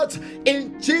heart.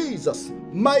 In Jesus'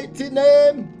 mighty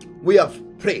name, we have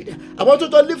prayed. I want you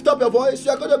to lift up your voice. You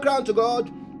are going to cry unto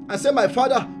God and say, my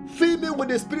Father, fill me with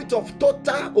the spirit of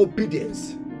total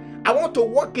obedience. I want to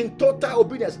walk in total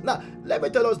obedience. Now, let me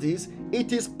tell us this.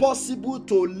 It is possible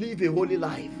to live a holy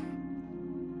life.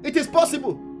 It is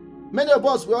possible. Many of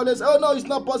us will always say, oh no, it's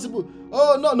not possible.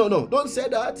 Oh no. Don't say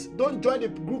that. Don't join the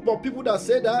group of people that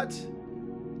say that.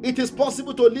 It is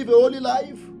possible to live a holy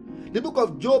life. The book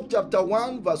of Job chapter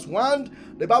 1 verse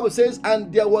 1, the Bible says,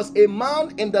 and there was a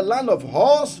man in the land of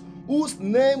Uz whose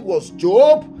name was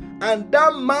Job, and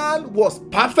that man was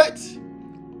perfect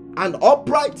and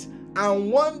upright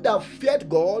and one that feared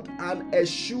God and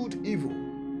eschewed evil.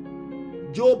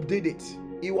 Job did it.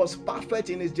 He was perfect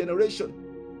in his generation.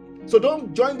 So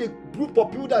don't join the group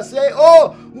of people that say,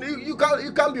 oh, you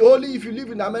can't be holy if you live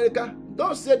in America.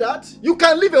 Don't say that. You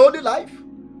can live a holy life,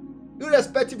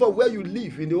 irrespective of where you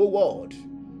live in the whole world.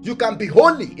 You can be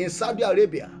holy in Saudi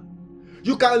Arabia.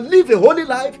 You can live a holy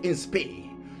life in Spain.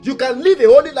 You can live a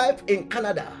holy life in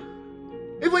Canada.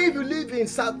 Even if you live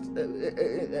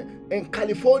in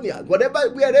California,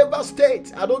 wherever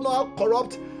state, I don't know how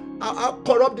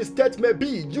corrupt the state may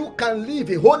be, you can live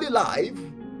a holy life.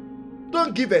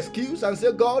 Don't give excuse and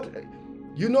say, God,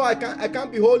 you know I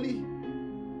can't be holy.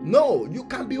 No, you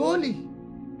can be holy.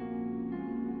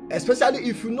 Especially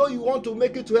if you know you want to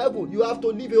make it to heaven, you have to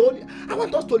live a holy. I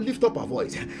want us to lift up our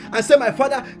voice and say, my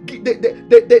Father,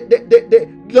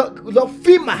 Lord,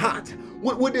 fill my heart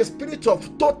with the spirit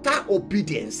of total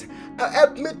obedience.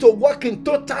 Help me to walk in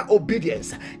total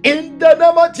obedience. In the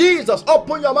name of Jesus,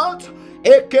 open your mouth.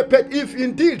 If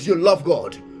indeed you love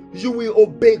God, you will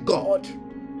obey God.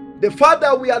 The fact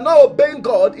that we are not obeying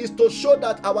God is to show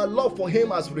that our love for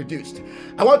Him has reduced.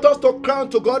 I want us to cry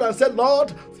to God and say,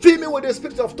 Lord, fill me with the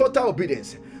spirit of total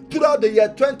obedience. Throughout the year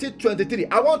 2023,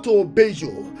 I want to obey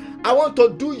you. I want to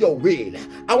do your will.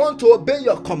 I want to obey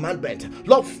your commandment.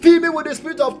 Lord, fill me with the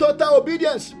spirit of total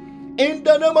obedience. In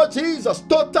the name of Jesus,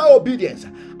 total obedience.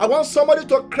 I want somebody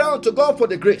to cry to God for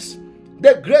the grace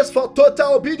for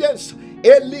total obedience.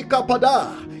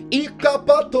 Elikapada,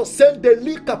 ikapa to send the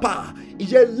likapa,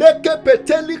 yeleke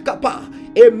peteli kapa,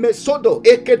 emesodo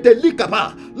eketeli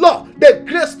kapa. Lord, the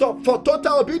grace for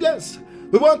total obedience.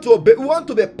 We want to obey. We want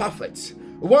to be perfect.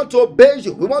 We want to obey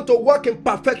you. We want to walk in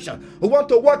perfection. We want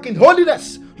to walk in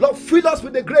holiness. Lord, fill us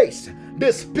with the grace,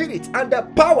 the spirit, and the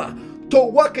power to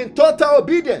walk in total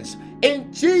obedience.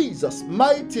 In Jesus'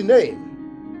 mighty name,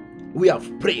 we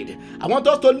have prayed. I want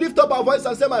us to lift up our voice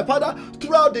and say, my Father,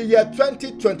 throughout the year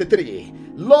 2023,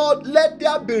 Lord, let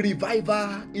there be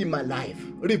revival in my life.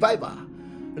 Revival.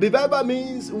 Revival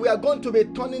means we are going to be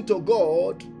turning to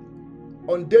God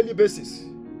on daily basis.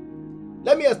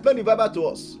 Let me explain revival to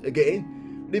us again.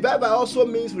 Revival also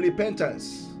means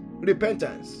repentance.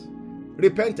 Repentance.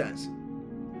 Repentance.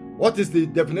 What is the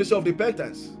definition of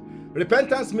repentance?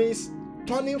 Repentance means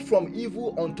turning from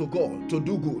evil unto God to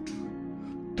do good.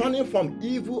 Turning from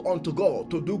evil unto God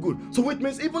to do good. So it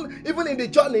means even in the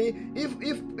journey,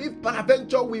 if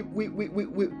peradventure we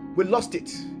lost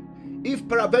it, if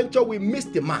peradventure we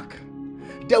missed the mark,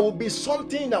 there will be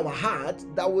something in our heart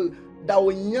that will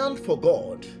yearn for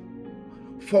God,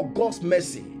 for God's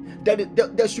mercy.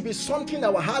 There should be something in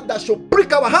our heart that should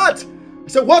break our heart.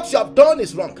 Say, what you have done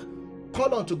is wrong.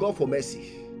 Call on to God for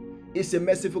mercy. It's a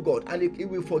merciful God, and He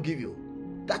will forgive you.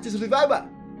 That is revival.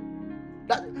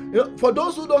 That, for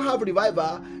those who don't have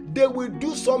revival, they will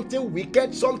do something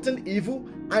wicked, something evil,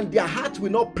 and their heart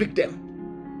will not prick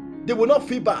them. They will not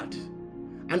feel bad.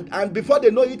 And before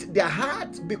they know it, their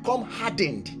heart become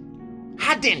hardened.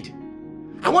 Hardened.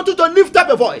 I want you to lift up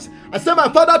your voice and say, my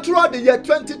Father, throughout the year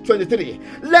 2023,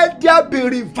 let there be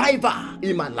revival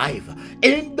in my life.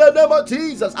 In the name of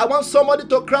Jesus, I want somebody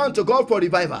to cry to God for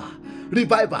revival.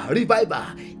 Revival, revival.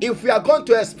 If we are going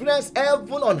to experience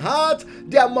heaven on earth,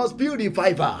 there must be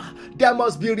revival. There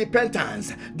must be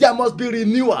repentance. There must be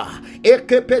renewal.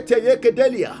 Ekepete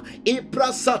yekedelia,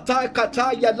 iprasata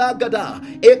kataya lagada,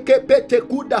 ekepete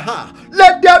kudaha.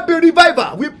 Let there be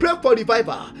revival. We pray for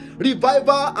revival.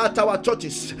 Revival at our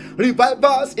churches,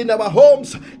 revivals in our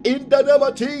homes, in the name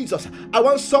of Jesus. I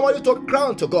want somebody to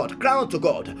crown to God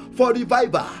for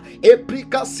revival.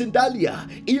 Eprika Sindalia,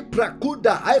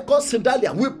 Iprakuda, Aiko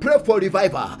Sindalia. We pray for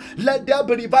revival. Let there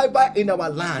be revival in our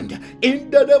land, in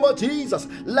the name of Jesus.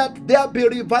 Let there be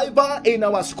revival in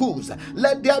our schools.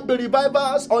 Let there be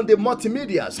revivals on the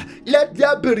multimedias. Let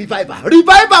there be revival.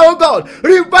 Revival, oh God.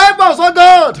 Revivals, oh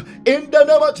God. In the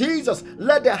name of Jesus,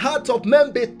 let the hearts of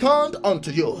men be turned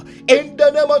unto you. In the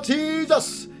name of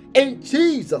Jesus, in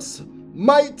Jesus'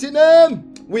 mighty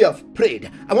name, we have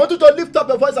prayed. I want you to lift up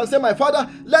your voice and say, my Father,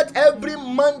 let every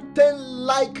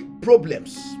mountain-like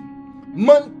problems,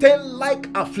 mountain-like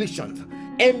afflictions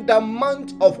in the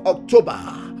month of October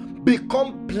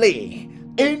become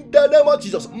plain. In the name of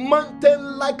Jesus,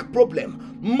 mountain-like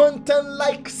problem,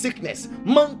 mountain-like sickness,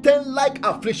 mountain-like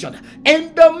affliction.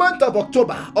 In the month of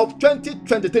October of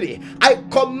 2023, I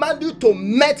command you to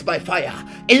melt by fire.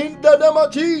 In the name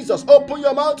of Jesus, open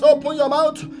your mouth, open your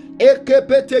mouth.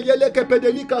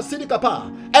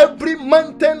 Every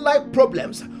mountain-like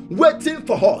problems waiting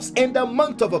for us in the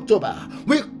month of October,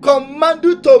 we command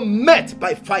you to melt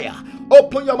by fire.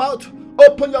 Open your mouth,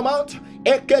 open your mouth.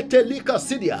 Let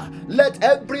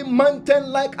every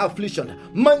mountain-like affliction,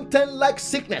 mountain-like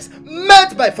sickness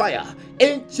melt by fire.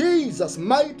 In Jesus'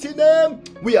 mighty name,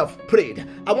 we have prayed.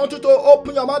 I want you to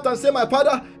open your mouth and say, my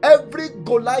Father, every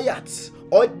Goliath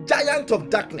or giant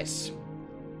of darkness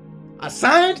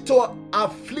assigned to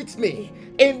afflict me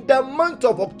in the month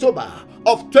of October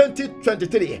of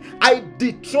 2023, I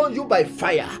dethrone you by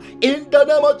fire in the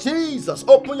name of Jesus.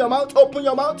 Open your mouth, open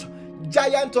your mouth.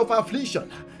 Giant of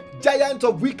affliction, giant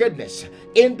of wickedness,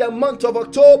 in the month of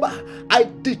October, I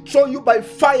dethrone you by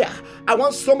fire. I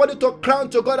want somebody to cry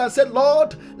to God and say,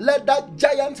 Lord, let that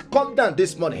giant come down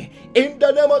this morning in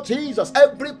the name of Jesus.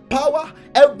 Every power,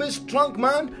 every strong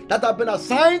man that have been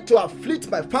assigned to afflict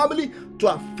my family,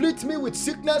 to afflict me with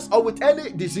sickness or with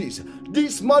any disease,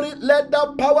 this morning let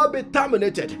that power be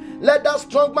terminated. Let that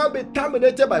strong man be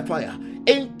terminated by fire.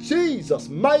 In Jesus'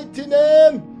 mighty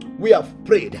name, we have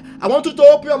prayed. I want you to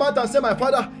open your mouth and say, my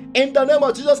Father, in the name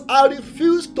of Jesus, I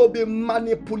refuse to be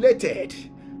manipulated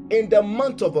in the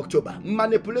month of October.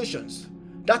 Manipulations.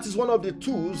 That is one of the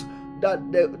tools that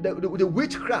the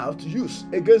witchcraft use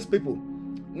against people.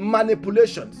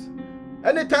 Manipulations.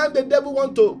 Anytime the devil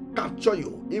wants to capture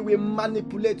you, he will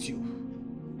manipulate you.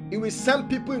 He will send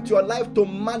people into your life to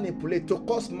manipulate, to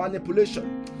cause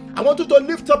manipulation. I want you to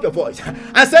lift up your voice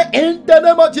and say, in the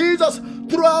name of Jesus,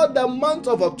 throughout the month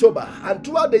of October and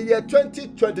throughout the year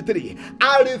 2023,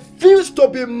 I refuse to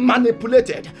be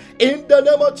manipulated. In the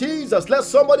name of Jesus, let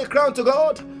somebody cry to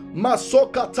God.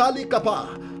 Masoka tali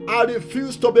kapa. I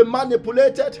refuse to be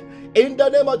manipulated. In the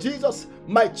name of Jesus,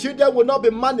 my children will not be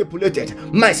manipulated.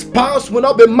 My spouse will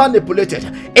not be manipulated.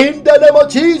 In the name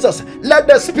of Jesus, let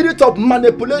the spirit of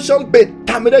manipulation be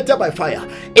terminated by fire.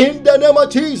 In the name of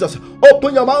Jesus,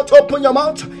 open your mouth, open your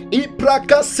mouth.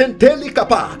 Ipraka senteli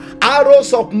kapa.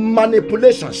 Arrows of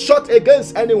manipulation shot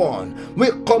against anyone, we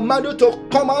command you to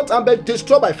come out and be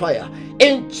destroyed by fire.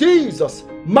 In Jesus'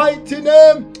 mighty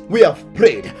name, we have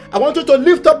prayed. I want you to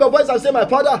lift up your voice and say, my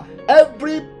Father,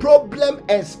 every problem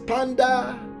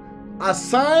expander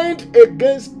assigned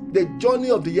against the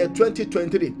journey of the year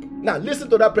 2023. Now listen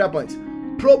to that prayer point.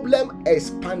 Problem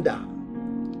expander.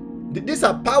 These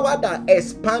are power that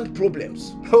expand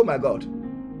problems. Oh my God.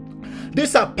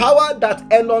 These are power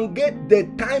that elongate the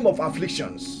time of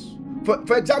afflictions.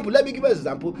 For example, let me give you an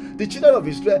example. The children of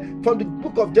Israel, from the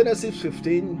book of Genesis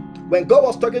 15, when God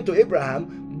was talking to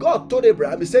Abraham, God told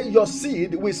Abraham, he said, your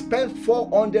seed will spend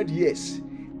 400 years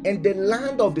in the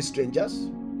land of the strangers.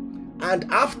 And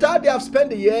after they have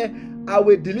spent the year, I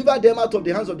will deliver them out of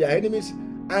the hands of their enemies,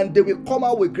 and they will come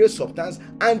out with great substance.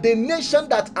 And the nation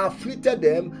that afflicted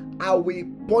them, I will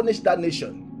punish that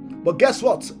nation. But guess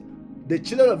what? The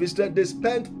children of Israel, they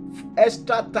spent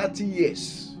extra 30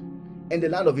 years in the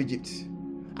land of Egypt.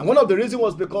 And one of the reasons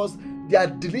was because their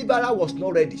deliverer was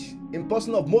not ready, in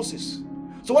person of Moses.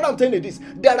 So what I'm telling you is this: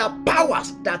 there are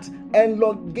powers that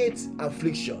elongate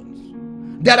afflictions.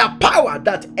 There are powers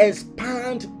that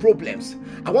expand problems.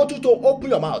 I want you to open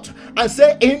your mouth and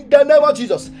say, in the name of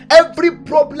Jesus, every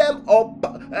problem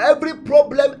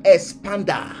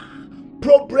expander,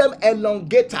 problem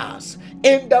elongators,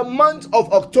 in the month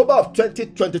of October of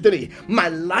 2023, my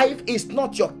life is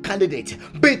not your candidate.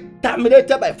 Be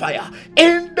terminated by fire.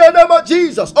 In the name of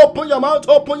Jesus, open your mouth,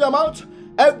 open your mouth.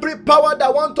 Every power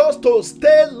that wants us to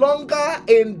stay longer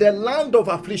in the land of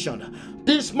affliction,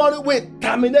 this morning we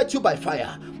terminate you by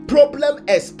fire. Problem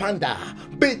expander,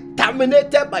 be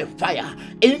terminated by fire.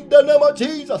 In the name of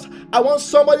Jesus, I want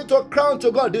somebody to cry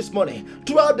to God this morning.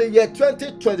 Throughout the year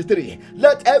 2023,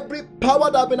 let every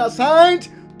power that has been assigned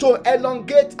to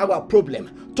elongate our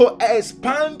problem, to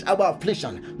expand our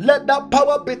affliction, let that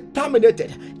power be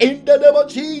terminated. In the name of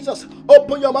Jesus,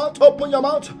 open your mouth, open your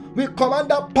mouth. We command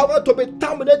that power to be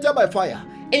terminated by fire.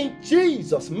 In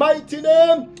Jesus' mighty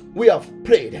name, we have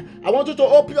prayed. I want you to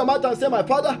open your mouth and say, my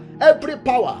Father, every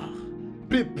power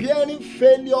preparing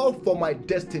failure for my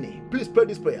destiny. Please pray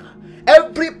this prayer.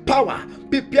 Every power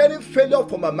preparing failure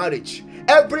for my marriage.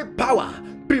 Every power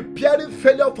preparing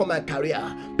failure for my career.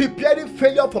 Preparing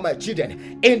failure for my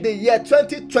children. In the year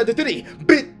 2023,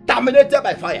 be terminated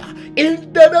by fire.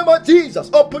 In the name of Jesus,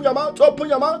 open your mouth, open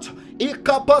your mouth.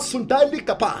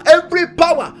 Every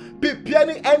power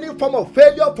preparing any form of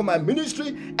failure for my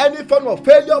ministry, any form of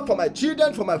failure for my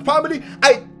children, for my family,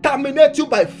 I terminate you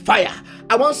by fire.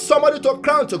 I want somebody to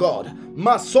cry to God.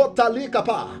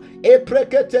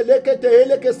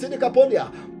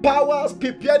 Powers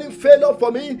preparing failure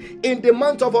for me in the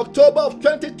month of October of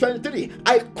 2023,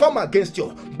 I come against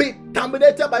you. Be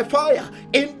terminated by fire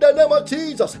in the name of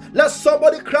Jesus. Let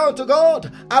somebody cry to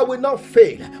God. I will not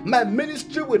fail. My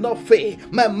ministry will not fail.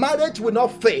 My marriage will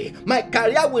not fail. My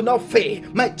career will not fail.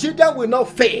 My children will not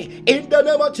fail. In the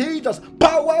name of Jesus,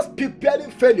 powers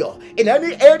preparing failure in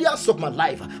any areas of my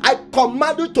life, I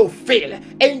command you to fail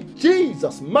in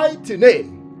Jesus' mighty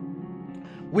name.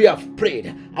 We have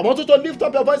prayed. I want you to lift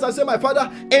up your voice and say, my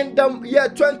Father, in the year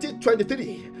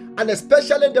 2023, and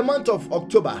especially in the month of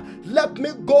October, let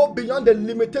me go beyond the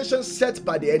limitations set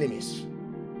by the enemies.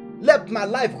 Let my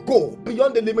life go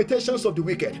beyond the limitations of the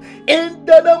wicked. In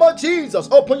the name of Jesus,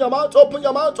 open your mouth, open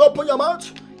your mouth, open your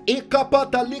mouth.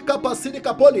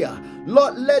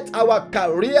 Lord, let our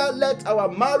career, let our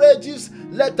marriages,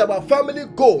 let our family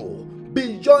go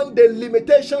beyond the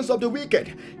limitations of the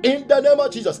wicked. In the name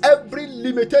of Jesus, every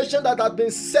limitation that has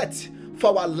been set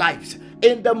for our lives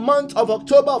in the month of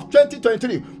October of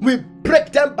 2023, we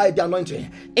break them by the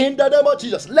anointing. In the name of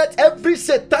Jesus, let every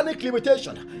satanic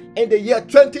limitation in the year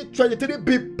 2023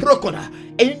 be broken.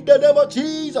 In the name of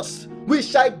Jesus, we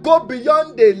shall go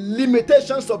beyond the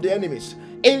limitations of the enemies.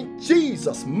 In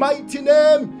Jesus' mighty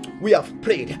name, we have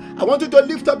prayed. I want you to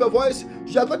lift up your voice.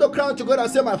 You are going to cry to God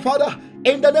and say, my Father,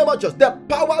 in the name of Jesus, the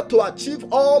power to achieve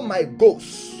all my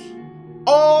goals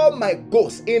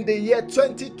in the year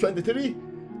 2023,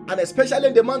 and especially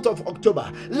in the month of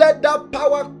October, let that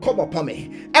power come upon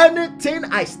me. Anything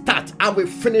I start, I will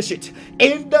finish it.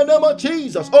 In the name of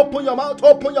Jesus, open your mouth,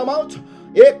 open your mouth.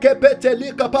 The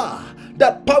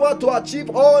power to achieve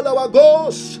all our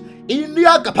goals.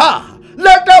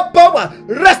 Let that power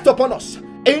rest upon us.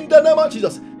 In the name of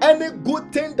Jesus, any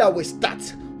good thing that we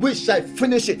start, we shall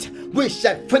finish it. We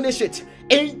shall finish it.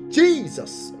 In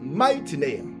Jesus' mighty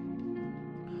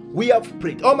name, we have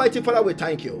prayed. Almighty Father, we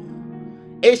thank you.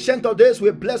 Ancient of days,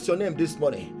 we bless your name this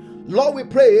morning. Lord, we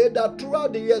pray that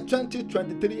throughout the year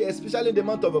 2023, especially in the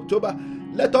month of October,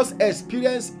 let us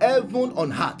experience heaven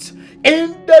on earth.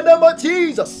 In the name of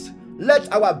Jesus, let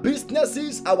our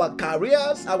businesses, our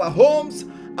careers, our homes,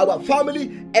 our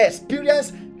family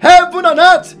experience heaven on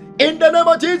earth. In the name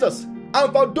of Jesus.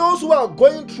 And for those who are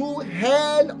going through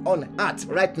hell on earth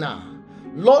right now,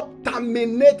 Lord,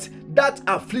 terminate that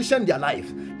affliction in their life.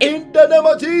 In the name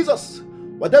of Jesus.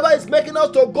 Whatever is making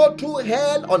us to go through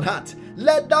hell on earth,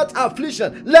 let that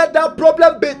affliction, let that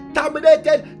problem be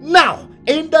terminated now.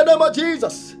 In the name of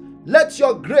Jesus. Let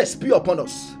your grace be upon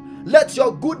us. Let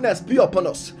your goodness be upon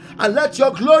us. And let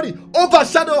your glory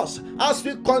overshadow us as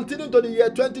we continue to the year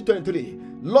 2023.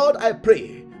 Lord, I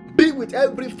pray, be with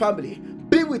every family,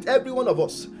 be with every one of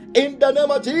us. In the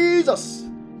name of Jesus.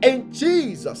 In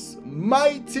Jesus'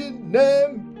 mighty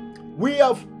name, we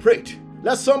have prayed.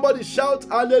 Let somebody shout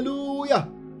hallelujah.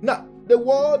 Now, the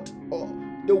word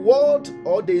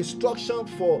or the instruction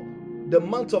for the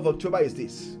month of October is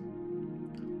this.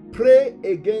 Pray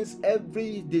against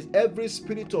every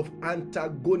spirit of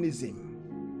antagonism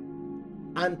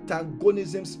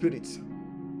spirit.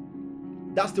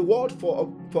 That's the word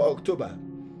for October.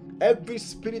 Every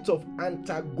spirit of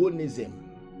antagonism.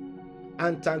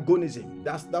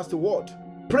 That's the word.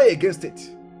 Pray against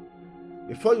it.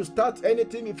 Before you start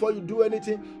anything, before you do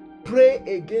anything, pray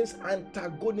against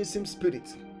antagonism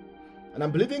spirit. And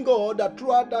I'm believing God that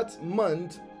throughout that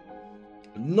month,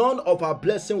 none of our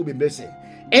blessing will be missing.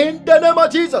 In the name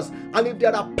of Jesus. And if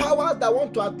there are powers that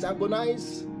want to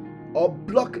antagonize or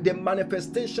block the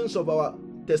manifestations of our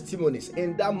testimonies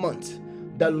in that month,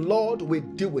 the Lord will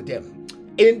deal with them.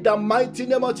 In the mighty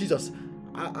name of Jesus.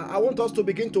 I want us to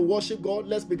begin to worship God.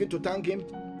 Let's begin to thank Him.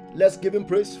 Let's give Him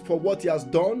praise for what He has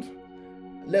done.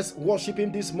 Let's worship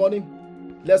Him this morning.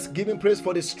 Let's give Him praise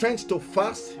for the strength to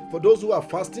fast. For those who are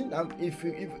fasting, and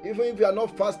even if you are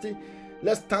not fasting,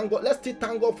 let's thank God. Let's still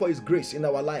thank God for His grace in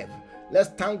our life.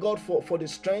 Let's thank God for the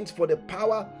strength, for the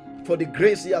power, for the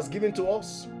grace He has given to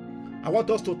us. I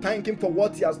want us to thank Him for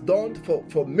what He has done,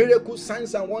 for miracles,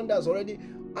 signs, and wonders already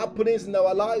happenings in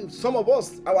our lives. Some of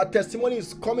us, our testimony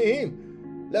is coming in.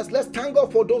 Let's thank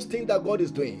God for those things that God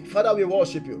is doing. Father, we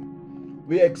worship You.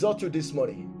 We exalt You this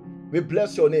morning. We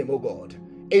bless Your name, oh God.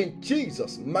 In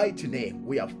Jesus' mighty name,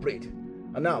 we have prayed.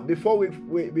 And now, before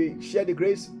we share the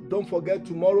grace, don't forget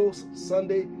tomorrow,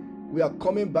 Sunday, we are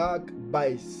coming back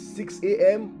by 6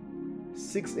 a.m.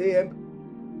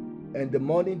 in the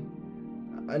morning.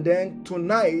 And then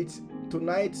tonight,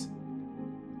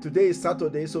 today is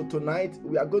Saturday, so tonight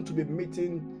we are going to be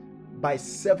meeting by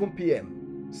 7 p.m.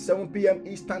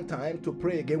 Eastern time to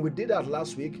pray again. We did that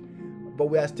last week, but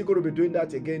we are still going to be doing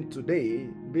that again today,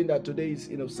 being that today is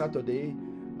Saturday.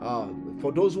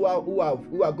 For those who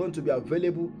are going to be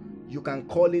available, you can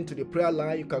call into the prayer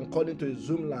line, you can call into the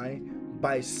Zoom line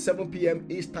by 7 p.m.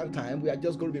 Eastern time. We are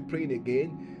just going to be praying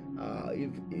again.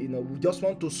 We just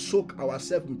want to soak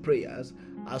ourselves in prayers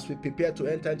as we prepare to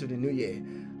enter into the new year.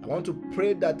 I want to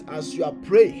pray that as you are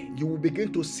praying, you will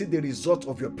begin to see the result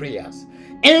of your prayers.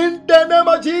 In the name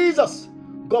of Jesus,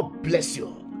 God bless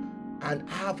you and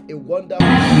have a wonderful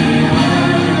day.